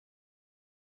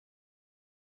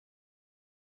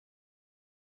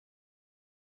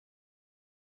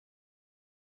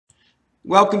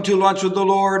Welcome to Lunch with the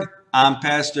Lord. I'm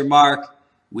Pastor Mark.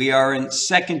 We are in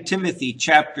 2 Timothy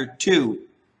chapter 2.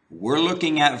 We're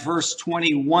looking at verse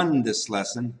 21 this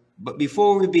lesson. But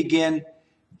before we begin,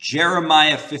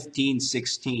 Jeremiah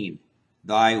 15:16.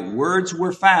 Thy words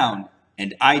were found,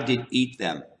 and I did eat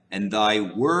them, and thy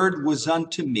word was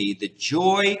unto me the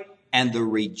joy and the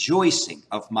rejoicing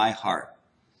of my heart.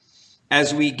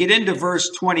 As we get into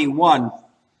verse 21,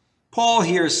 Paul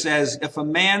here says, if a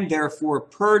man therefore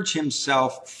purge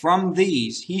himself from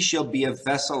these, he shall be a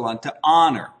vessel unto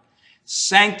honor,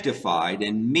 sanctified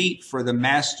and meet for the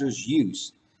master's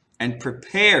use, and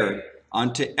prepared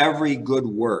unto every good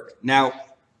work. Now,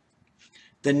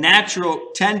 the natural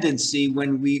tendency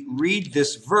when we read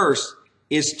this verse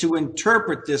is to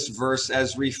interpret this verse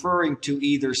as referring to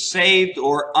either saved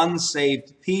or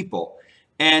unsaved people.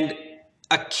 And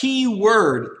a key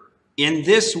word in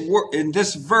this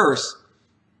verse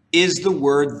is the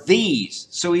word these.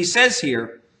 So he says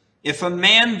here, if a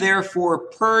man therefore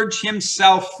purge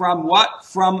himself from what?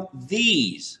 From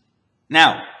these.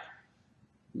 Now,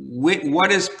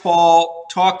 what is Paul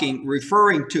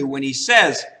referring to when he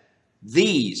says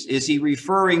these? Is he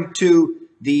referring to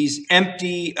these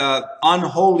empty,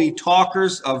 unholy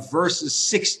talkers of verses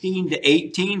 16 to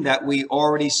 18 that we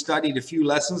already studied a few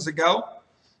lessons ago?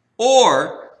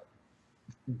 Or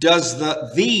does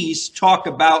these talk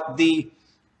about the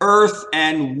earth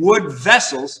and wood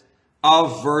vessels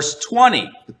of verse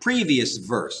 20, the previous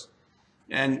verse?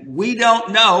 And we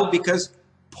don't know because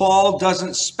Paul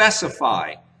doesn't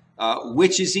specify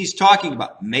which he's talking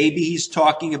about. Maybe he's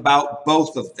talking about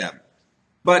both of them.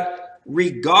 But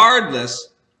regardless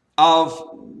of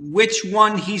which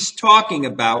one he's talking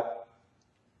about,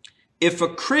 if a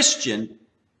Christian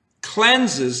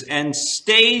cleanses and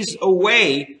stays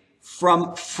away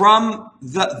from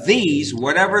these,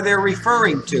 whatever they're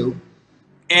referring to,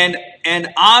 and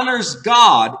honors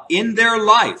God in their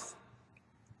life,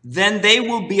 then they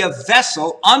will be a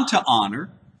vessel unto honor,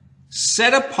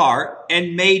 set apart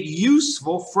and made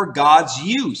useful for God's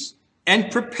use,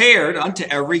 and prepared unto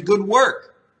every good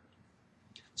work.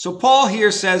 So Paul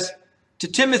here says to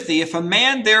Timothy, if a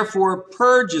man therefore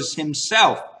purges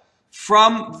himself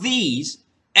from these,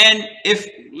 and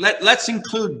let's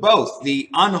include both the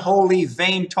unholy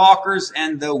vain talkers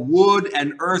and the wood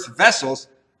and earth vessels,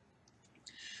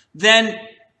 then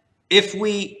if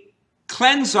we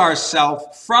cleanse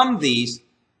ourselves from these,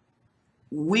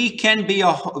 we can be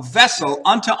a vessel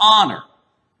unto honor,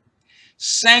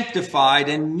 sanctified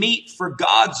and meet for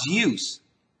God's use,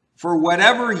 for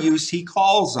whatever use he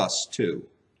calls us to.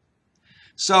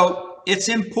 So it's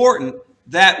important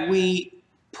that we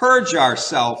purge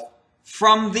ourselves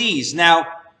from these. Now,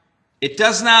 it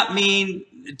does not mean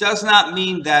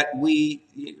that we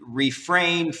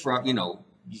refrain from,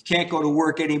 you can't go to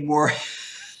work anymore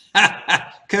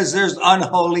because there's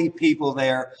unholy people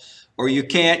there, or you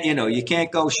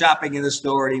can't go shopping in the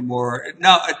store anymore.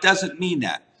 No, it doesn't mean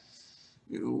that.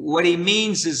 What he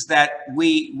means is that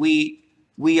we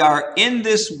are in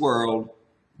this world,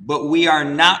 but we are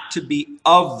not to be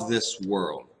of this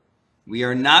world. We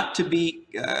are not to be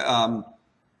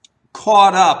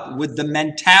caught up with the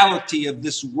mentality of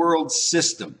this world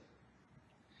system.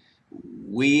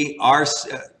 We are,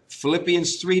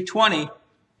 Philippians 3:20,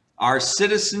 our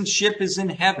citizenship is in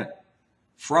heaven,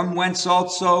 from whence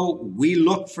also we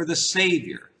look for the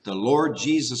Savior, the Lord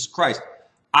Jesus Christ.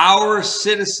 Our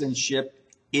citizenship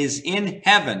is in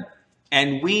heaven,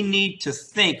 and we need to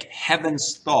think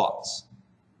heaven's thoughts.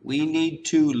 We need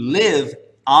to live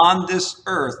on this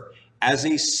earth as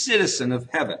a citizen of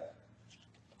heaven.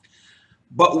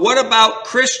 But what about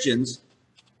Christians?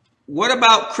 What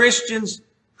about Christians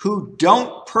who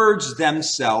don't purge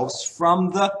themselves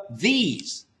from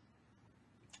these?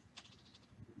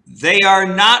 They are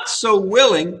not so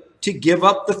willing to give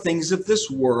up the things of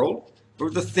this world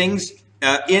or the things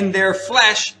in their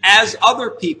flesh as other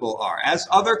people are, as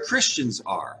other Christians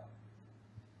are.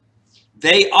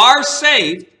 They are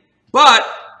saved, but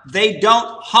they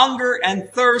don't hunger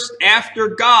and thirst after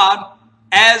God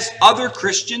as other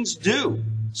Christians do.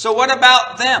 So what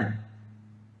about them?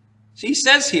 He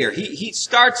says here, he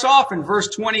starts off in verse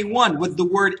 21 with the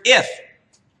word if.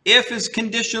 If is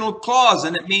conditional clause,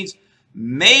 and it means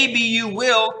maybe you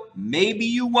will, maybe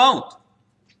you won't.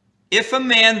 If a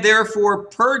man therefore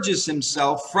purges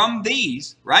himself from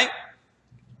these, right,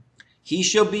 he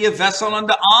shall be a vessel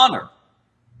unto honor.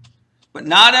 But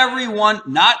not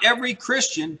every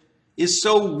Christian is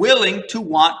so willing to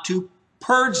want to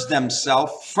purge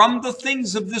themselves from the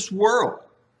things of this world.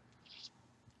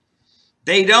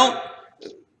 They don't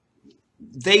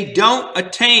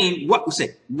attain,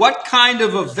 what kind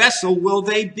of a vessel will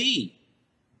they be?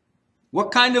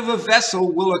 What kind of a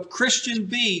vessel will a Christian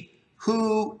be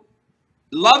who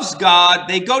loves God,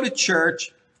 they go to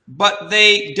church, but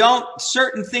they don't,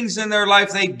 certain things in their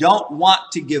life they don't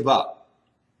want to give up.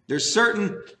 There's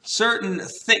certain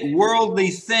worldly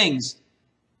things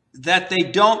that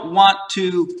they don't want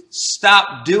to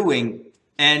stop doing,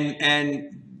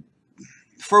 and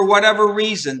for whatever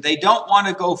reason, they don't want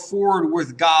to go forward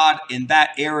with God in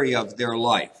that area of their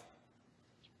life.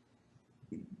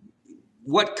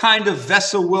 What kind of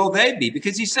vessel will they be?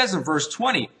 Because he says in verse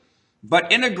 20,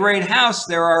 but in a great house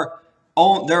there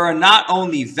are not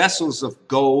only vessels of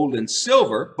gold and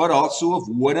silver, but also of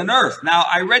wood and earth. Now,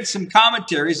 I read some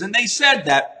commentaries, and they said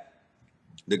that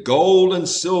the gold and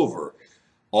silver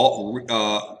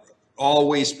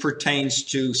always pertains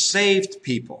to saved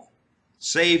people.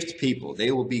 Saved people.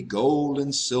 They will be gold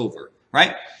and silver,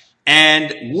 right?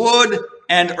 And wood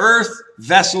and earth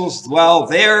vessels, well,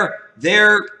 they're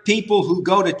people who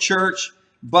go to church,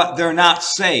 but they're not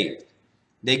saved.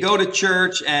 They go to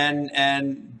church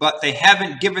but they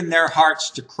haven't given their hearts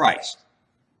to Christ.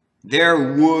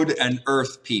 They're wood and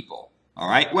earth people. All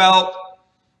right. Well,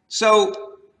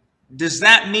 so does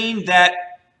that mean that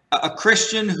a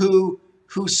Christian who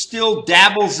still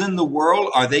dabbles in the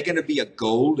world, are they going to be a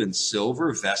gold and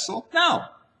silver vessel? No.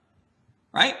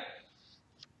 Right?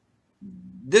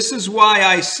 This is why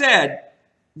I said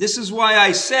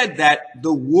that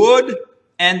the wood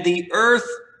and the earth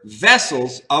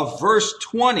vessels of verse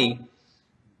 20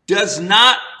 does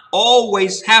not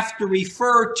always have to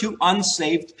refer to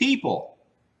unsaved people.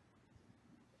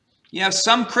 You have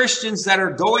some Christians that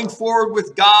are going forward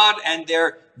with God, and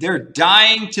they're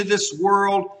dying to this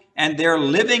world, and they're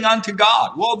living unto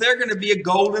God. Well, they're going to be a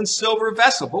gold and silver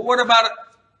vessel. But what about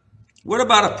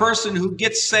a person who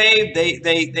gets saved?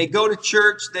 They go to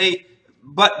church,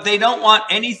 but they don't want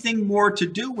anything more to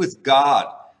do with God.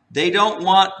 They don't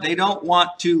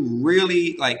want to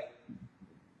really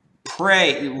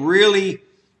pray, really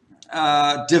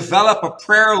develop a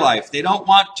prayer life. They don't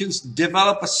want to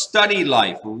develop a study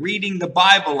life, reading the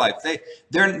Bible life.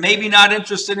 They're maybe not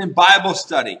interested in Bible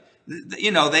study.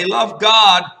 You know, they love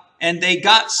God and they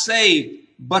got saved,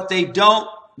 but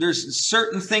there's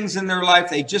certain things in their life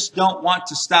they just don't want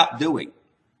to stop doing.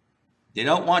 They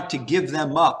don't want to give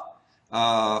them up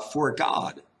for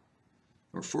God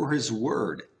or for his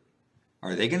word.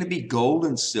 Are they going to be gold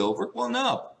and silver? Well,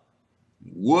 no.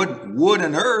 Wood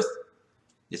and earth,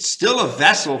 it's still a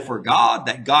vessel for God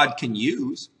that God can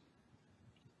use,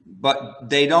 but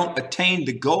they don't attain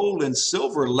the gold and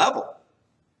silver level.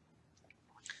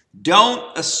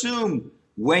 Don't assume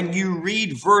when you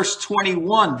read verse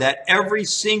 21 that every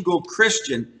single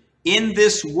Christian in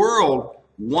this world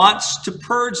wants to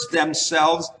purge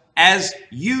themselves as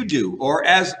you do or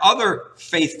as other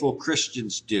faithful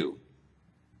Christians do.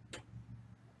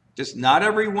 Just not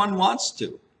everyone wants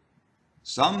to.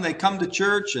 Some, they come to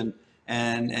church and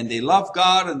they love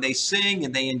God and they sing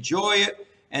and they enjoy it.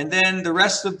 And then the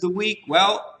rest of the week,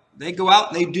 well, they go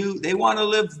out and they want to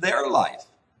live their life.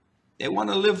 They want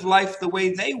to live life the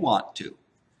way they want to.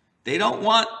 They don't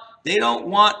want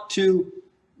to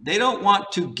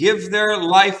give their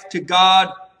life to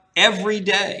God every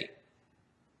day.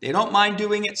 They don't mind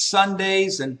doing it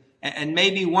Sundays and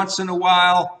maybe once in a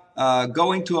while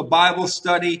going to a Bible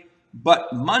study,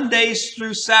 but Mondays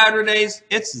through Saturdays,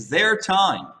 it's their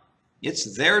time.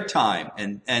 It's their time,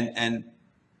 and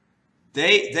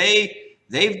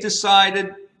they've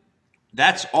decided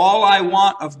that's all I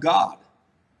want of God.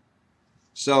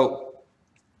 So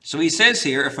he says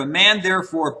here, if a man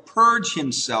therefore purge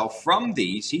himself from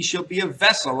these, he shall be a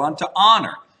vessel unto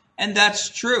honor. And that's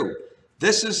true.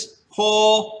 This is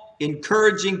Paul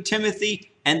encouraging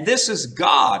Timothy, and this is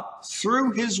God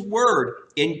through his word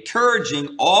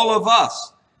encouraging all of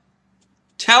us,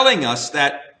 telling us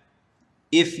that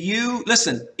if you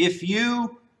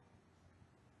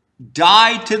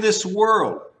die to this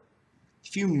world,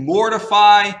 if you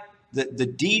mortify the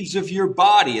deeds of your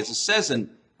body, as it says in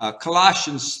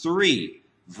Colossians 3,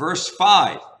 verse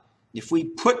 5, if we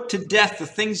put to death the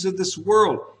things of this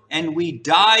world and we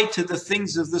die to the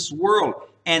things of this world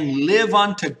and live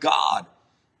unto God,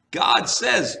 God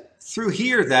says through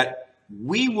here that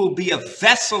we will be a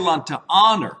vessel unto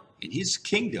honor in his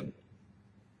kingdom.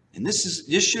 And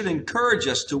this should encourage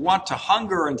us to want to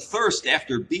hunger and thirst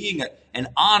after being an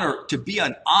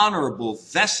honorable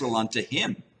vessel unto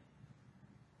him.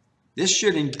 This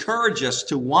should encourage us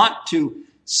to want to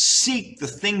seek the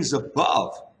things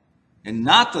above and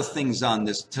not the things on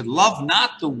this, to love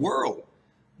not the world,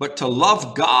 but to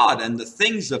love God and the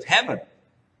things of heaven.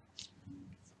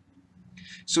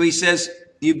 So he says,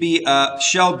 you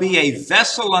shall be a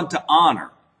vessel unto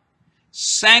honor,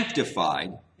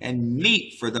 sanctified, and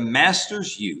meet for the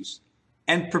master's use,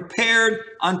 and prepared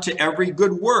unto every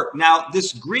good work. Now,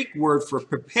 this Greek word for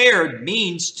prepared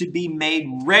means to be made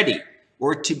ready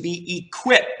or to be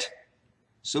equipped.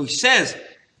 So he says,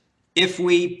 if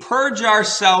we purge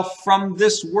ourselves from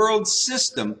this world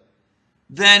system,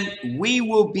 then we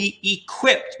will be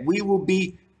equipped. We will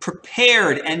be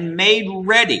prepared and made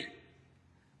ready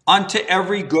unto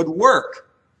every good work.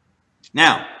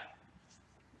 Now,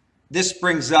 this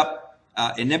brings up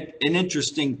an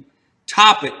interesting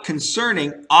topic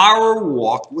concerning our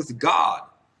walk with God.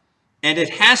 And it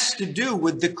has to do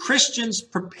with the Christian's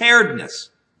preparedness.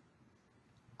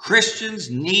 Christians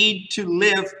need to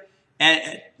live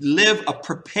a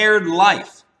prepared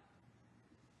life.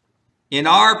 In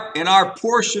our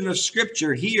portion of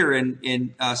Scripture here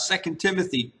in 2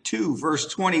 Timothy 2, verse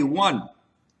 21,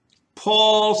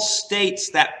 Paul states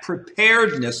that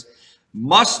preparedness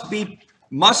must be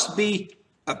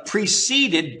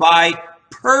preceded by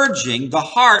purging the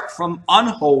heart from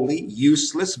unholy,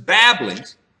 useless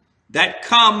babblings that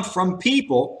come from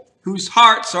people whose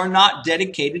hearts are not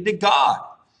dedicated to God.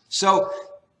 So,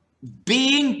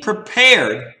 being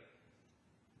prepared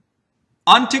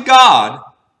unto God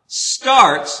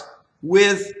starts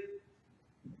with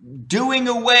doing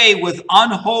away with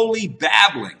unholy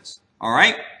babblings, all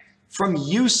right? From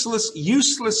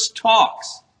useless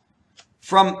talks,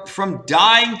 from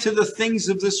dying to the things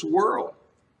of this world.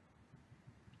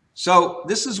 So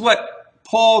this is what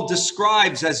Paul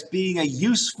describes as being a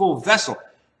useful vessel,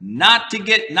 not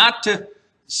to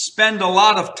spend a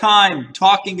lot of time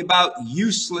talking about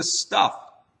useless stuff,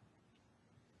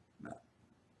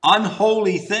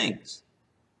 unholy things.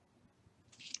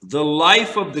 The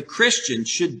life of the Christian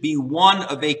should be one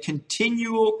of a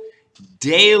continual,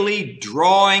 daily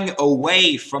drawing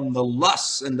away from the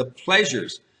lusts and the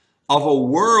pleasures of a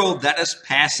world that is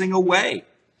passing away,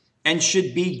 and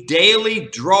should be daily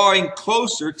drawing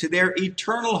closer to their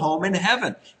eternal home in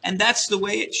heaven. And that's the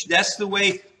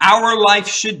way our life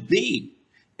should be.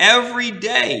 Every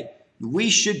day we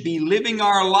should be living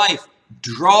our life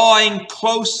drawing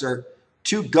closer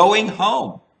to going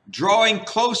home, drawing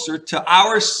closer to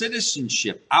our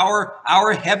citizenship,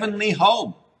 our heavenly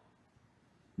home.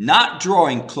 Not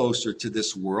drawing closer to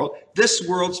this world. This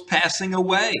world's passing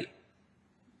away.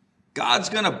 God's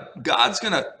gonna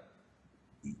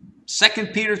 2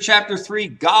 Peter chapter 3,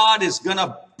 God is going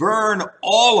to burn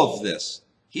all of this.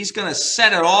 He's going to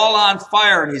set it all on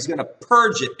fire, and he's going to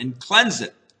purge it and cleanse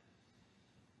it.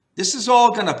 This is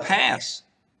all going to pass.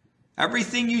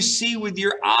 Everything you see with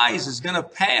your eyes is going to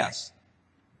pass.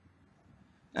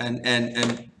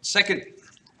 And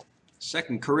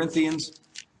Second Corinthians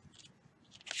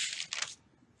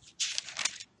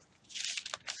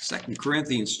 2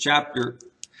 Corinthians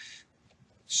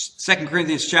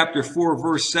chapter 4,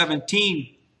 verse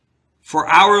 17, for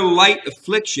our light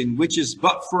affliction, which is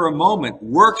but for a moment,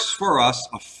 works for us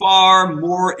a far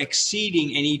more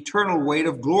exceeding and eternal weight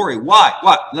of glory. Why?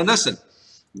 What? Now listen.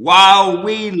 While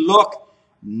we look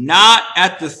not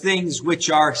at the things which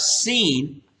are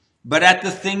seen, but at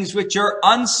the things which are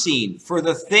unseen. For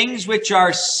the things which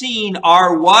are seen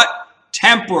are what?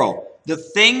 Temporal. The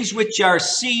things which are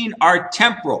seen are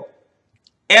temporal.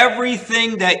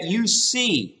 Everything that you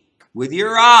see with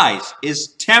your eyes is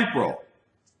temporal,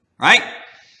 right?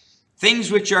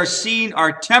 Things which are seen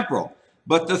are temporal,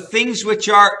 but the things which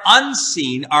are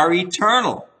unseen are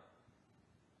eternal.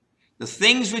 The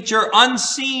things which are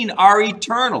unseen are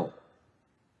eternal.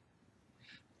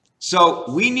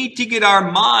 So we need to get our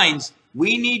minds,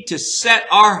 we need to set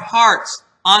our hearts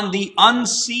on the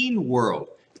unseen world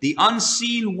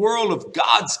of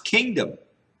God's kingdom.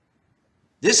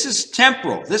 This is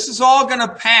temporal. This is all going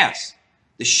to pass.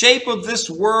 The shape of this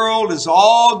world is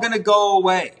all going to go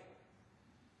away.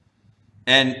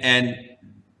 And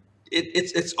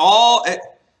it's all...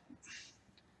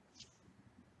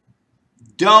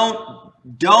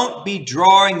 Don't be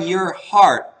drawing your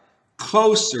heart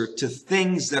closer to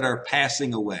things that are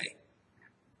passing away.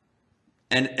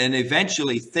 And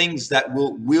eventually things that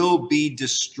will be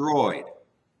destroyed.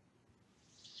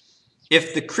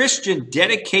 If the Christian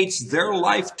dedicates their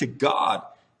life to God,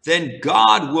 then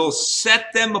God will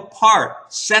set them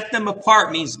apart. Set them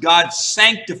apart means God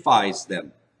sanctifies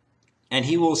them. And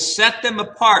he will set them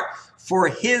apart for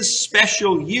his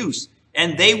special use.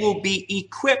 And they will be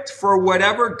equipped for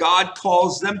whatever God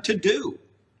calls them to do.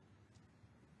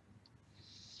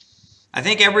 I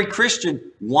think every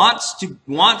Christian wants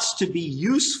to be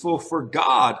useful for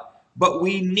God, but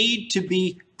we need to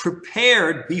be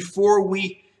prepared before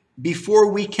we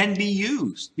can be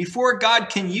used. Before God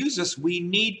can use us, we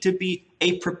need to be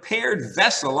a prepared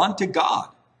vessel unto God.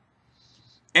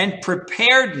 And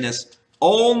preparedness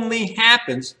only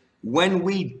happens when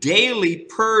we daily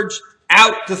purge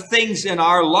out the things in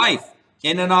our life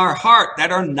and in our heart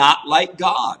that are not like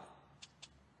God.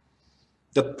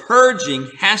 The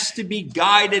purging has to be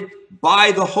guided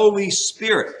by the Holy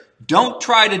Spirit. Don't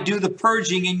try to do the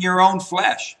purging in your own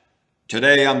flesh.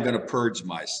 Today I'm going to purge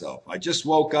myself. I just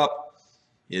woke up.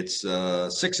 It's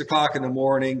 6 o'clock in the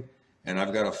morning, and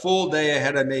I've got a full day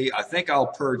ahead of me. I think I'll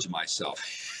purge myself.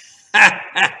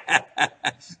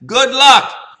 Good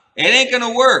luck. It ain't going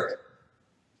to work.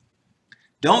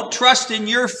 Don't trust in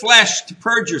your flesh to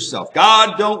purge yourself.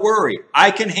 God, don't worry.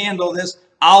 I can handle this.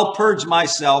 I'll purge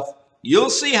myself. You'll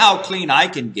see how clean I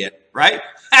can get, right?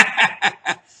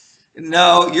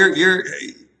 No,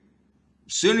 as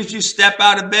soon as you step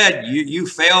out of bed, you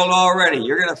failed already.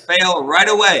 You're going to fail right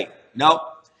away. No,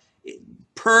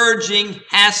 purging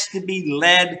has to be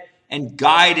led and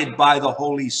guided by the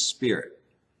Holy Spirit.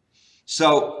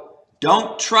 So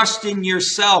don't trust in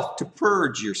yourself to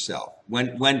purge yourself.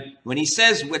 When he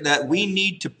says that we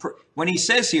need to, when he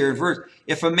says here in verse,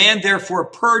 if a man therefore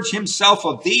purge himself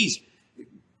of these,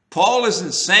 Paul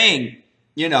isn't saying,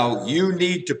 you know, you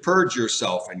need to purge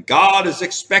yourself and God is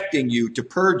expecting you to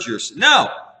purge yourself. No,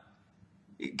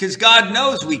 because God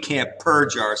knows we can't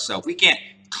purge ourselves. We can't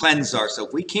cleanse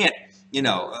ourselves. We can't,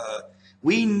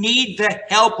 we need the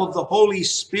help of the Holy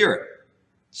Spirit.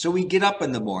 So we get up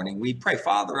in the morning, we pray,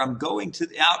 Father, I'm going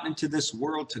out into this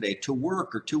world today to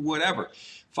work or to whatever.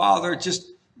 Father,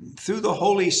 just through the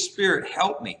Holy Spirit,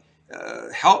 help me.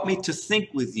 Help me to think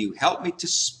with you. Help me to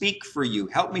speak for you.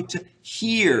 Help me to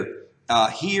hear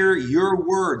your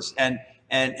words and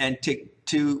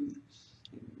to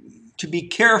be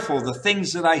careful the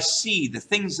things that I see, the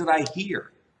things that I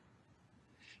hear.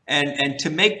 And to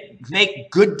make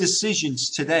good decisions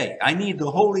today. I need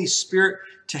the Holy Spirit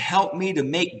to help me to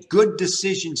make good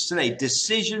decisions today.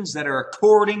 Decisions that are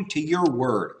according to your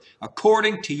word,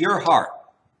 according to your heart.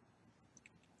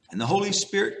 And the Holy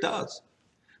Spirit does.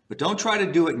 But don't try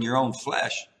to do it in your own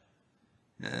flesh.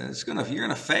 You're going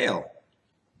to fail.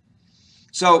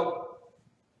 So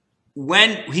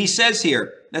when he says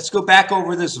here, let's go back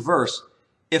over this verse.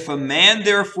 If a man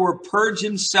therefore purge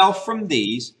himself from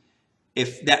these,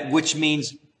 which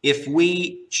means if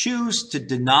we choose to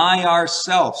deny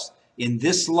ourselves in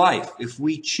this life, if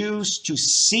we choose to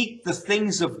seek the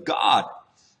things of God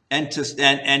and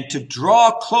to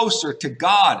draw closer to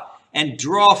God and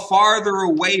draw farther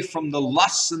away from the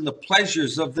lusts and the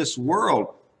pleasures of this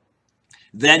world,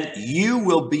 then you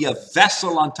will be a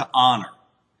vessel unto honor,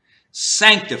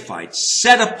 sanctified,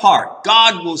 set apart.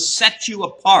 God will set you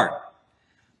apart.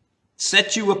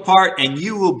 Set you apart and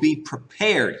you will be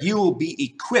prepared. You will be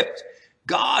equipped.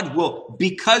 God will,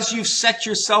 because you've set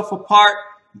yourself apart,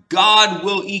 God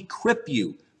will equip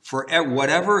you for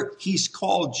whatever he's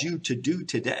called you to do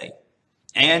today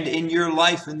and in your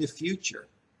life in the future.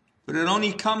 But it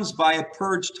only comes by a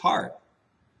purged heart.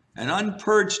 An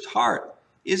unpurged heart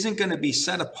isn't going to be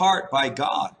set apart by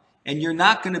God, and you're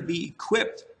not going to be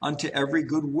equipped unto every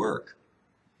good work.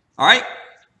 All right?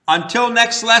 Until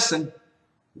next lesson,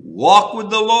 walk with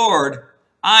the Lord.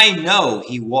 I know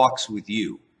he walks with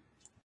you.